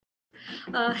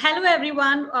Hello,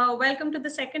 everyone. Welcome to the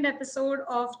second episode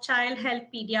of Child Health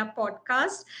Pedia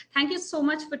podcast. Thank you so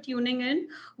much for tuning in.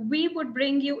 We would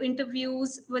bring you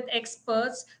interviews with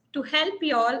experts to help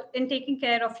you all in taking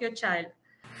care of your child.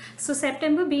 So,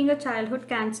 September being a Childhood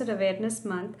Cancer Awareness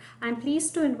Month, I'm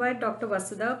pleased to invite Dr.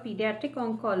 Vasudha, a pediatric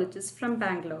oncologist from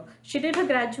Bangalore. She did her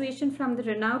graduation from the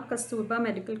renowned Kasturba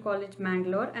Medical College,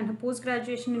 Bangalore, and her post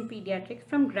graduation in pediatrics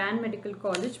from Grand Medical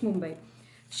College, Mumbai.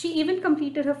 She even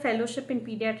completed her fellowship in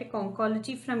pediatric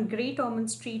oncology from Great Ormond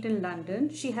Street in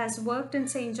London. She has worked in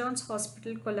St. John's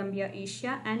Hospital, Columbia,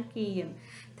 Asia, and KEM.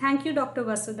 Thank you, Dr.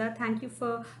 Vasudha. Thank you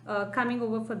for coming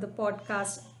over for the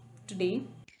podcast today.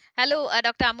 Hello,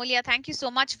 Dr. Amulya. Thank you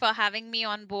so much for having me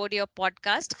on board your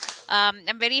podcast.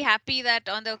 I'm very happy that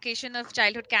on the occasion of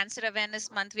Childhood Cancer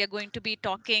Awareness Month, we are going to be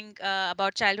talking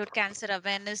about childhood cancer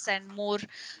awareness and more,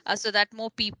 so that more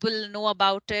people know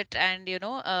about it. And,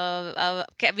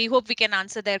 we hope we can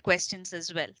answer their questions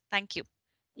as well. Thank you.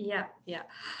 Yeah.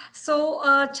 So,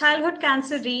 childhood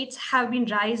cancer rates have been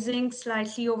rising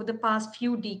slightly over the past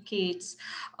few decades.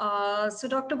 So,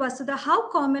 Dr. Vasudha, how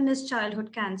common is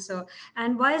childhood cancer,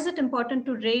 and why is it important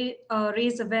to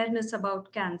raise awareness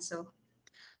about cancer?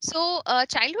 So,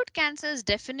 childhood cancer is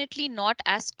definitely not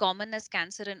as common as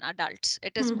cancer in adults.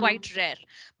 It is Mm-hmm. quite rare.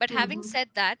 But having Mm-hmm. said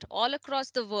that, all across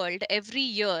the world, every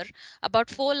year, about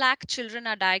 4 lakh children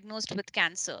are diagnosed with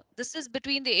cancer. This is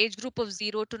between the age group of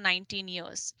 0 to 19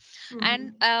 years.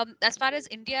 And Mm-hmm. as far as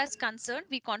India is concerned,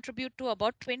 we contribute to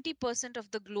about 20% of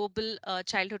the global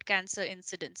childhood cancer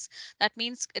incidence. That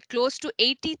means close to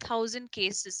 80,000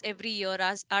 cases every year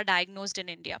are diagnosed in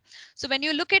India. So when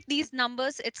you look at these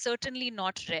numbers, it's certainly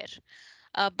not rare.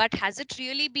 But has it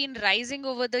really been rising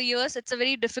over the years? It's a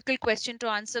very difficult question to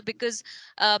answer because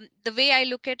the way I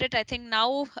look at it, I think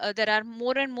now there are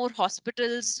more and more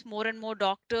hospitals, more and more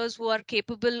doctors who are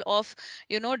capable of,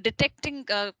 detecting,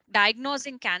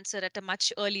 diagnosing cancer at a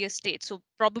much earlier stage. So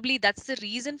probably that's the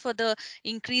reason for the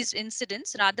increased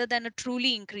incidence rather than a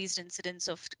truly increased incidence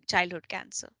of childhood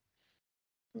cancer.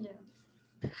 Yeah.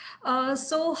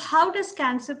 So, how does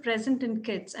cancer present in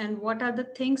kids, and what are the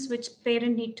things which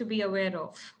parents need to be aware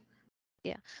of?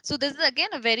 Yeah. So this is again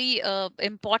a very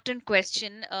important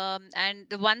question. And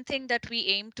the one thing that we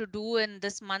aim to do in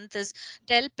this month is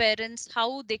tell parents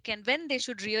how they can, when they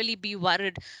should really be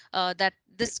worried that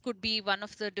this could be one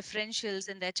of the differentials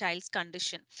in their child's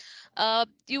condition.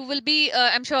 You will be,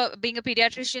 I'm sure, being a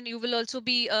pediatrician, you will also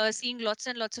be seeing lots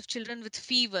and lots of children with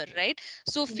fever, right?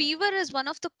 So Yeah. fever is one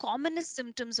of the commonest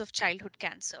symptoms of childhood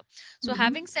cancer. So Mm-hmm.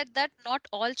 having said that, not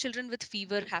all children with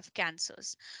fever have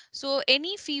cancers. So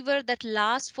any fever that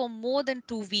lasts for more than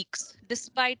 2 weeks,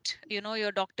 despite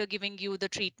your doctor giving you the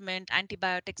treatment,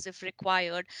 antibiotics if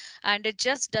required, and it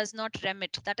just does not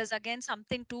remit, that is again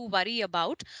something to worry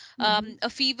about. Mm-hmm. A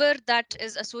fever that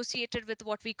is associated with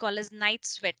what we call as night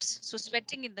sweats, so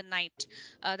sweating in the night,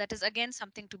 that is again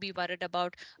something to be worried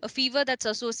about. A fever that's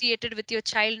associated with your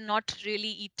child not really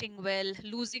eating well,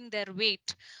 losing their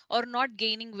weight, or not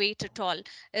gaining weight at all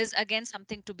is again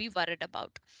something to be worried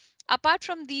about. Apart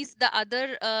from these, the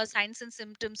other signs and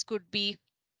symptoms could be,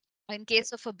 in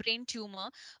case of a brain tumor,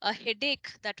 a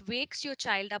headache that wakes your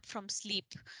child up from sleep,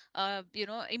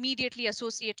 immediately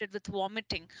associated with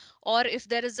vomiting, or if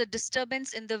there is a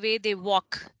disturbance in the way they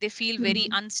walk, they feel very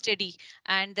Mm-hmm. unsteady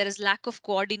and there is lack of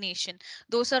coordination.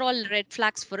 Those are all red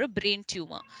flags for a brain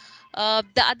tumor.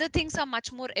 The other things are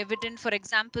much more evident. For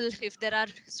example, if there are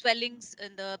swellings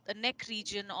in the neck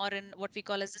region or in what we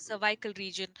call as the cervical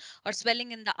region, or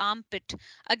swelling in the armpit,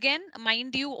 again,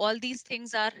 mind you, all these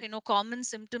things are common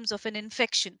symptoms of an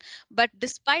infection. But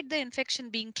despite the infection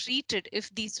being treated,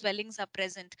 if these swellings are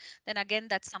present, then again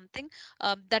that's something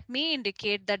that may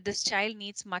indicate that this child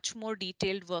needs much more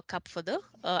detailed workup for the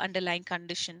underlying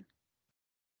condition.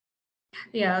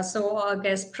 Yeah, so I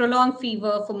guess prolonged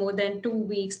fever for more than 2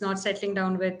 weeks, not settling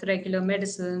down with regular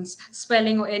medicines,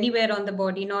 swelling or anywhere on the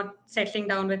body, not settling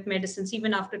down with medicines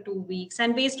even after 2 weeks,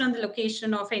 and based on the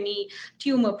location of any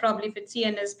tumor, probably if it's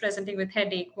CNS presenting with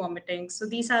headache, vomiting. So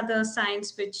these are the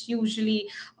signs which usually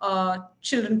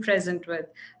children present with.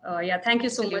 Yeah, thank you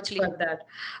so much Absolutely. for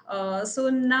that. So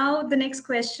now the next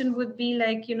question would be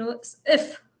like,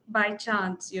 if by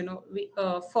chance, we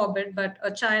forbid, but a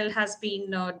child has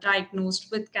been diagnosed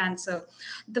with cancer,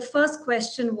 the first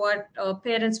question what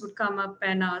parents would come up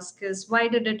and ask is, why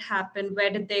did it happen? Where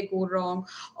did they go wrong?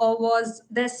 Or was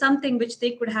there something which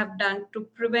they could have done to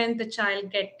prevent the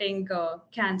child getting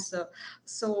cancer?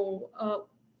 So,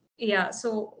 Yeah.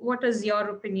 So, what is your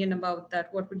opinion about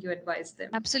that? What would you advise them?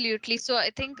 Absolutely. So I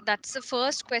think that's the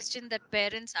first question that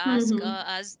parents ask Mm-hmm.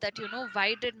 us, that,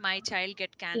 why did my child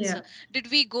get cancer? Yeah. Did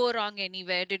we go wrong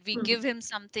anywhere? Did we Mm-hmm. give him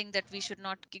something that we should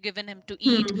not given him to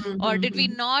eat? Or did we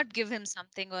Mm-hmm. not give him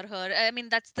something, or her? I mean,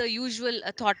 that's the usual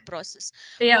thought process.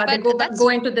 Yeah, they But go that's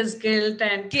into this guilt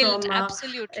and guilt, trauma.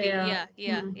 absolutely. Yeah. Yeah,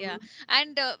 yeah, Mm-hmm. yeah.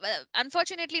 And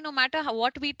unfortunately, no matter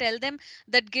what we tell them,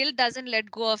 that guilt doesn't let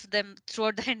go of them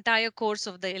throughout the entire course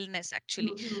of the illness,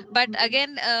 actually. But Mm-hmm.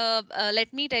 again,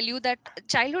 let me tell you that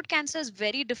childhood cancer is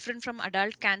very different from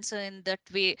adult cancer in that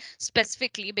way,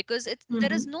 specifically because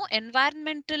there is Mm-hmm. no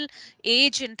environmental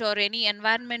agent or any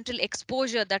environmental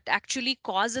exposure that actually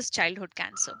causes childhood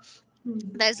cancer.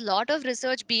 Mm-hmm. There's a lot of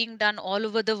research being done all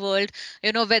over the world,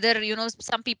 whether,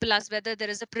 some people ask whether there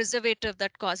is a preservative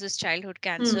that causes childhood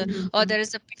cancer, or Mm-hmm. there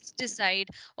is a pesticide,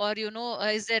 or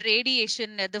is there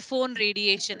radiation, the phone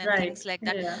radiation and Right. things like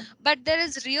that. Yeah. But there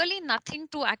is really nothing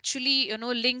to actually,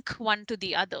 link one to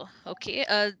the other. Okay,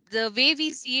 the way we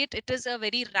see it, it is a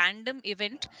very random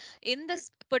event in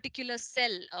this particular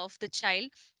cell of the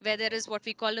child, where there is what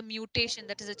we call a mutation,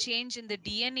 that is a change in the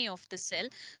DNA of the cell,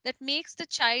 that makes the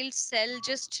child cell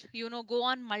just, go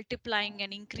on multiplying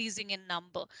and increasing in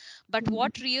number. But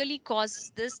what really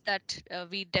causes this, that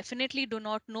we definitely do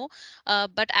not know.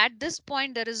 But at this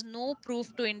point, there is no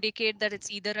proof to indicate that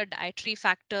it's either a dietary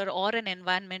factor or an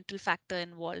environmental factor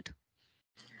involved.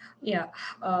 Yeah,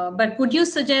 but would you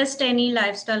suggest any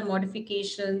lifestyle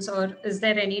modifications, or is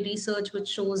there any research which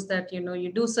shows that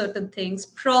you do certain things,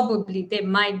 probably there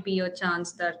might be a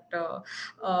chance that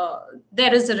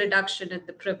there is a reduction in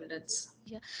the prevalence?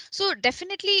 Yeah. So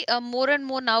definitely, more and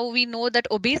more now we know that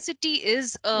obesity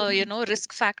is a,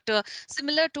 risk factor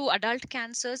similar to adult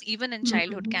cancers, even in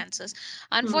childhood Mm-hmm. cancers.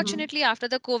 Mm-hmm. Unfortunately, after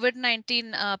the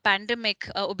COVID-19 pandemic,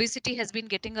 obesity has been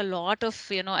getting a lot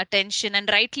of, attention, and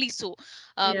rightly so,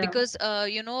 Yeah. because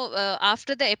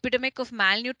after the epidemic of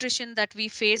malnutrition that we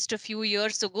faced a few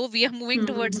years ago, we are moving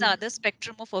towards the Mm-hmm. other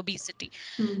spectrum of obesity,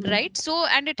 Mm-hmm. right? So,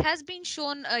 and it has been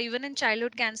shown, even in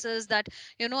childhood cancers, that,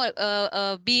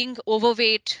 being overweight,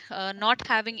 not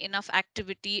having enough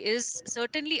activity, is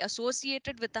certainly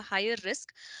associated with a higher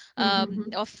risk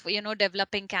Mm-hmm. of,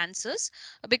 developing cancers,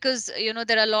 because,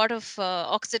 there are a lot of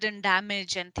oxidant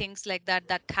damage and things like that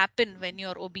that happen when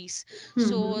you're obese.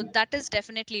 So Mm-hmm. that is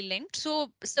definitely linked.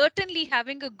 So certainly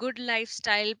having a good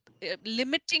lifestyle,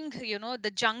 limiting,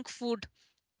 the junk food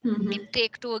Mm-hmm.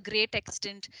 intake to a great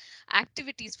extent,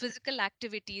 activities, physical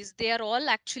activities, they are all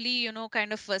actually,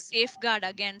 kind of a safeguard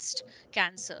against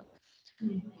cancer.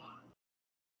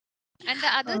 And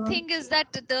the other Uh, thing is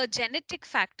that the genetic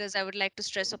factors I would like to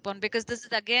stress upon, because this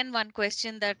is again one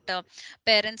question that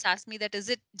parents ask me, that is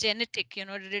it genetic,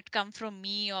 did it come from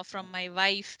me or from my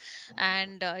wife?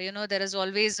 And there is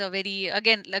always a very,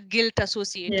 again, like, guilt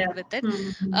associated yeah. with it.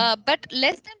 Mm-hmm. But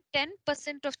less than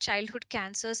 10% of childhood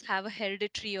cancers have a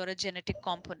hereditary or a genetic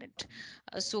component.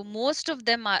 So most of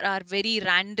them are very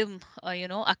random,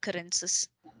 occurrences.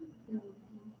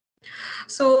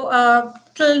 So,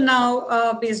 till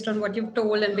now, based on what you've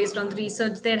told and based on the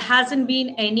research, there hasn't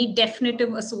been any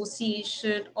definitive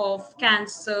association of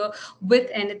cancer with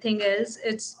anything else.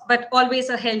 It's but always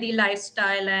a healthy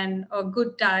lifestyle and a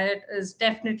good diet is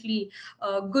definitely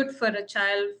good for a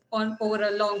child on over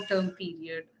a long term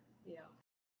period. Yeah.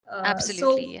 So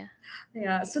Absolutely, yeah.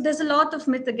 yeah, so there's a lot of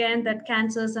myth again that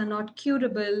cancers are not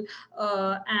curable,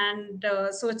 and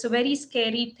so it's a very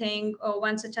scary thing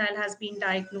once a child has been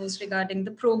diagnosed regarding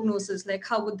the prognosis, like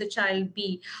how would the child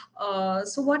be.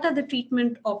 So what are the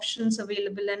treatment options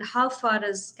available, and how far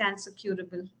is cancer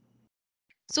curable?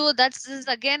 So that's this is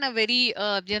again a very,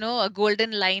 a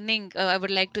golden lining, I would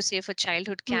like to say, for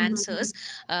childhood Mm-hmm. cancers,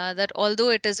 that although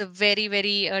it is a very,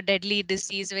 very deadly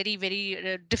disease, very,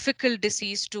 very difficult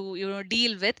disease to,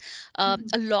 deal with, a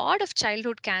lot of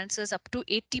childhood cancers, up to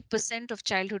 80% of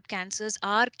childhood cancers,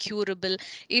 are curable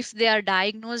if they are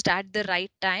diagnosed at the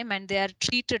right time and they are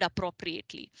treated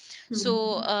appropriately.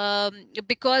 So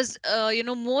because,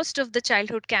 most of the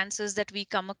childhood cancers that we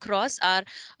come across are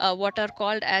what are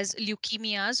called as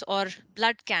leukemias, or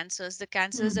blood cancers, the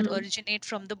cancers that Mm-hmm. originate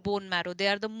from the bone marrow. They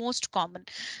are the most common.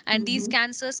 And these Mm-hmm.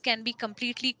 cancers can be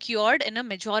completely cured in a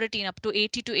majority, in up to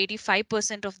 80 to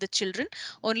 85% of the children,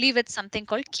 only with something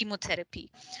called chemotherapy.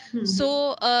 Mm-hmm.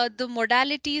 So, the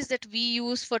modalities that we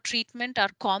use for treatment are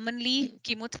commonly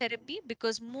chemotherapy,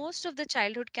 because most of the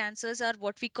childhood cancers are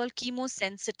what we call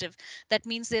chemosensitive. That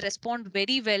means they respond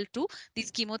very well to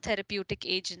these chemotherapeutic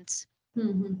agents.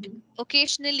 Mm-hmm.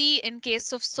 Occasionally, in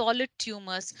case of solid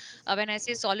tumors, when I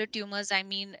say solid tumors, I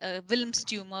mean Wilms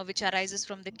tumor, which arises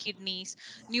from the kidneys,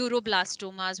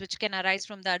 neuroblastomas, which can arise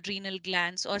from the adrenal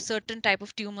glands, or certain type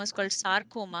of tumors called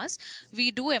sarcomas.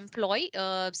 We do employ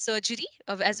surgery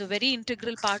as a very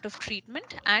integral part of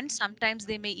treatment, and sometimes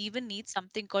they may even need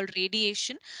something called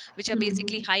radiation, which are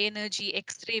basically Mm-hmm. high energy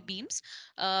X-ray beams.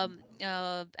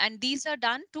 And these are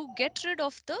done to get rid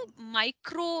of the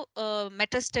micro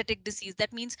metastatic disease.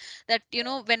 That means that,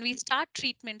 when we start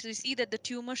treatment, we see that the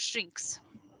tumor shrinks,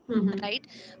 Mm-hmm. right?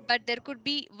 But there could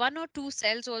be one or two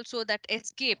cells also that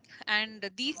escape, and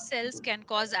these cells can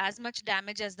cause as much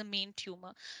damage as the main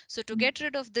tumor. So to get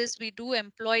rid of this, we do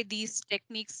employ these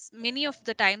techniques many of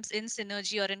the times in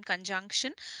synergy or in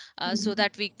conjunction, so Mm-hmm.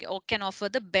 that we can offer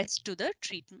the best to the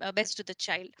treatment, best to the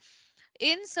child.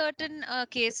 In certain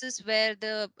cases where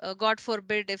the god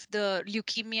forbid, if the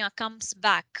leukemia comes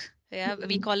back, yeah,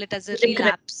 we Mm-hmm. call it as a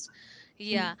Regret. relapse.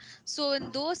 Yeah, so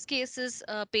in those cases,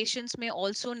 patients may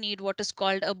also need what is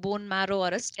called a bone marrow or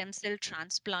a stem cell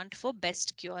transplant for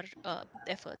best cure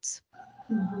efforts.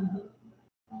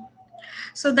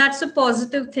 So that's a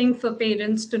positive thing for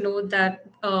parents to know that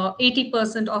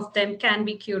 80% of them can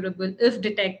be curable if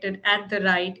detected at the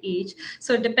right age.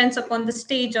 So it depends upon the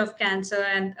stage of cancer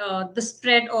and the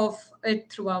spread of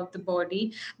it throughout the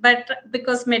body. But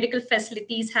because medical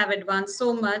facilities have advanced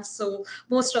so much, so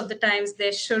most of the times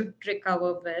they should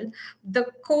recover well. The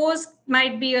cause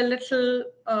might be a little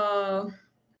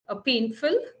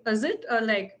painful, is it? Or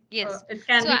like Yes, it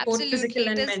can so be both absolutely, physical it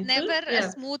and is mental. never a Yeah.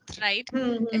 smooth ride.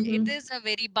 Mm-hmm. It is a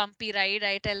very bumpy ride,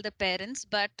 I tell the parents.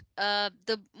 But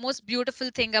the most beautiful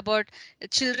thing about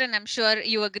children, I'm sure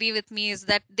you agree with me, is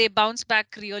that they bounce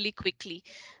back really quickly,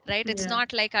 right? It's Yeah.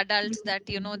 not like adults that,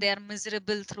 they are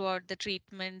miserable throughout the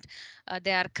treatment,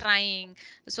 they are crying.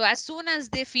 So as soon as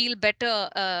they feel better,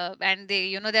 and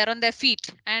they, they're on their feet,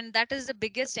 and that is the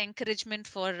biggest encouragement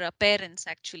for parents,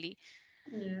 actually.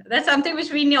 Yeah, that's something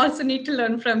which we also need to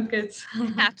learn from kids.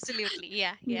 Absolutely,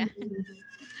 yeah, yeah.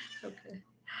 Okay.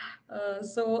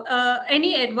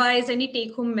 Any advice, any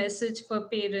take home message for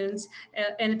parents,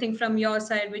 anything from your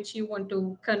side which you want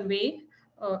to convey,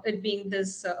 it being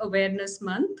this awareness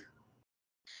month?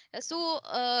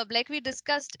 Like we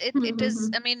discussed, it is,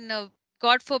 Mm-hmm. I mean,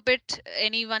 God forbid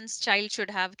anyone's child should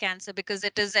have cancer, because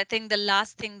it is, I think, the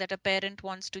last thing that a parent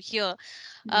wants to hear.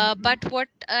 But what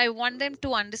I want them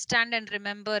to understand and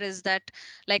remember is that,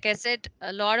 like I said,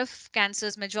 a lot of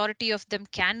cancers, majority of them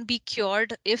can be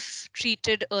cured if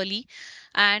treated early,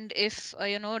 and if,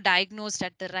 diagnosed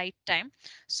at the right time.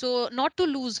 So, not to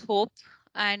lose hope,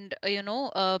 and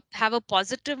have a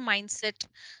positive mindset,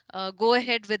 go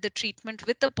ahead with the treatment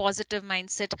with a positive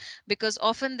mindset, because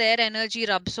often their energy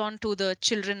rubs on to the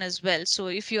children as well. So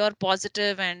if you are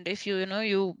positive, and if you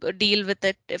deal with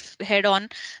it if head on,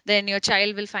 then your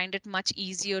child will find it much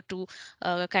easier to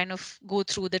kind of go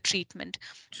through the treatment.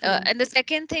 True. And the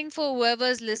second thing, for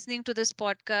whoever's listening to this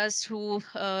podcast, who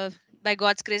by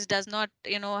God's grace does not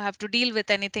have to deal with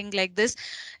anything like this,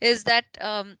 is that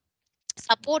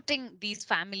supporting these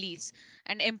families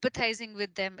and empathizing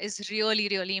with them is really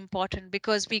really important,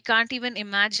 because we can't even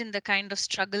imagine the kind of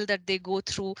struggle that they go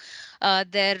through.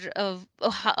 Their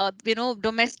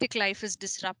domestic life is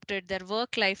disrupted, their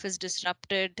work life is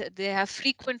disrupted, they have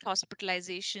frequent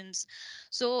hospitalizations.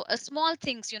 So small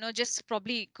things, just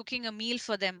probably cooking a meal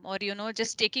for them, or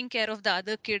just taking care of the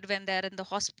other kid when they're in the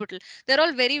hospital, they're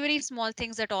all very very small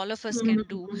things that all of us can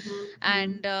do. Mm-hmm.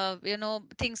 And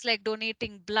things like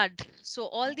donating blood, so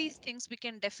all these things we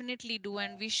can definitely do,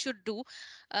 and we should do.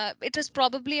 It is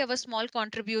probably our small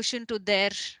contribution to their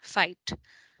fight.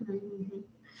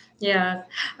 Yeah,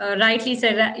 rightly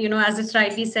said. As it's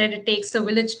rightly said, it takes a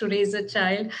village to raise a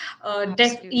child.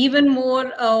 Absolutely. Even more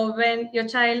when your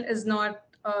child is not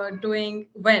doing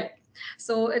well.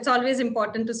 So it's always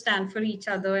important to stand for each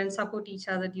other and support each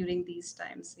other during these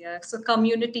times. Yeah. So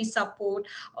community support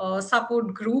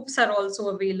groups are also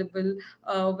available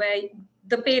where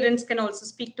the parents can also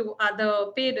speak to other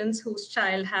parents whose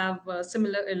child have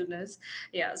similar illness.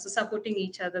 Yeah, so supporting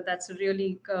each other, that's a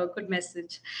really good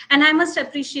message. And I must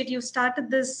appreciate you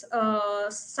started this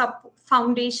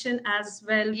foundation as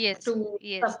well Yes, to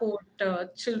yes. support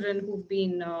children who've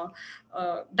been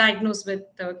diagnosed with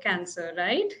cancer,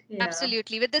 right? Yeah.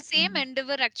 Absolutely. With the same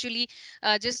endeavor, actually,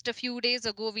 just a few days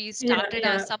ago, we Yeah, started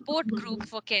our yeah. support group Mhm.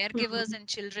 for caregivers Mhm. and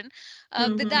children,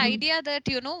 with the Mhm. idea that,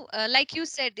 like you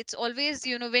said, it's always,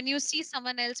 when you see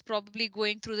someone else probably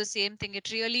going through the same thing,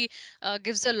 it really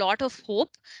gives a lot of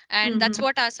hope. And that's Mhm.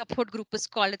 what our support group is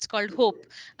called. It's called Hope,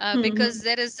 because Mhm.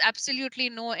 there is absolutely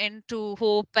no end to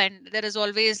hope, and there is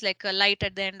always like a light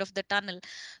at the end of the tunnel.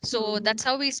 So Mhm. that's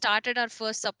how we started our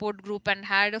first support group and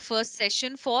had a first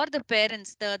session for the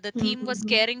parents. The theme was Mhm.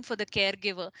 caring for the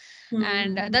caregiver.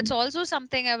 And that's Mhm. also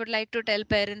something I would like to tell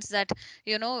parents, that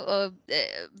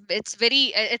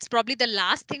it's probably the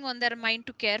last thing on their mind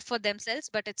to care for themselves,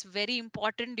 but it's very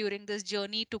important during this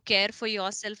journey to care for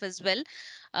yourself as well,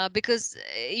 because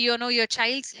your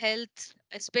child's health,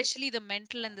 especially the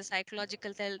mental and the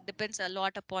psychological health, depends a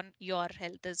lot upon your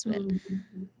health as well.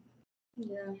 Mhm.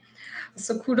 Yeah.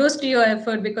 So kudos to your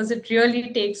effort because it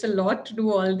really takes a lot to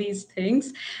do all these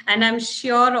things. And I'm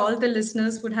sure all the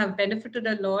listeners would have benefited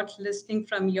a lot listening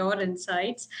from your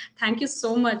insights. Thank you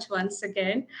so much once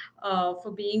again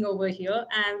for being over here.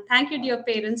 And thank you, dear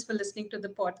parents, for listening to the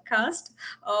podcast.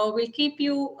 We'll keep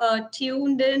you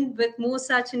tuned in with more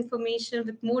such information,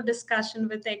 with more discussion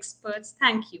with experts.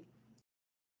 Thank you.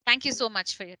 Thank you so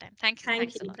much for your time. Thank you. Thank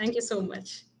Thanks a you. lot. Thank you so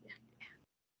much.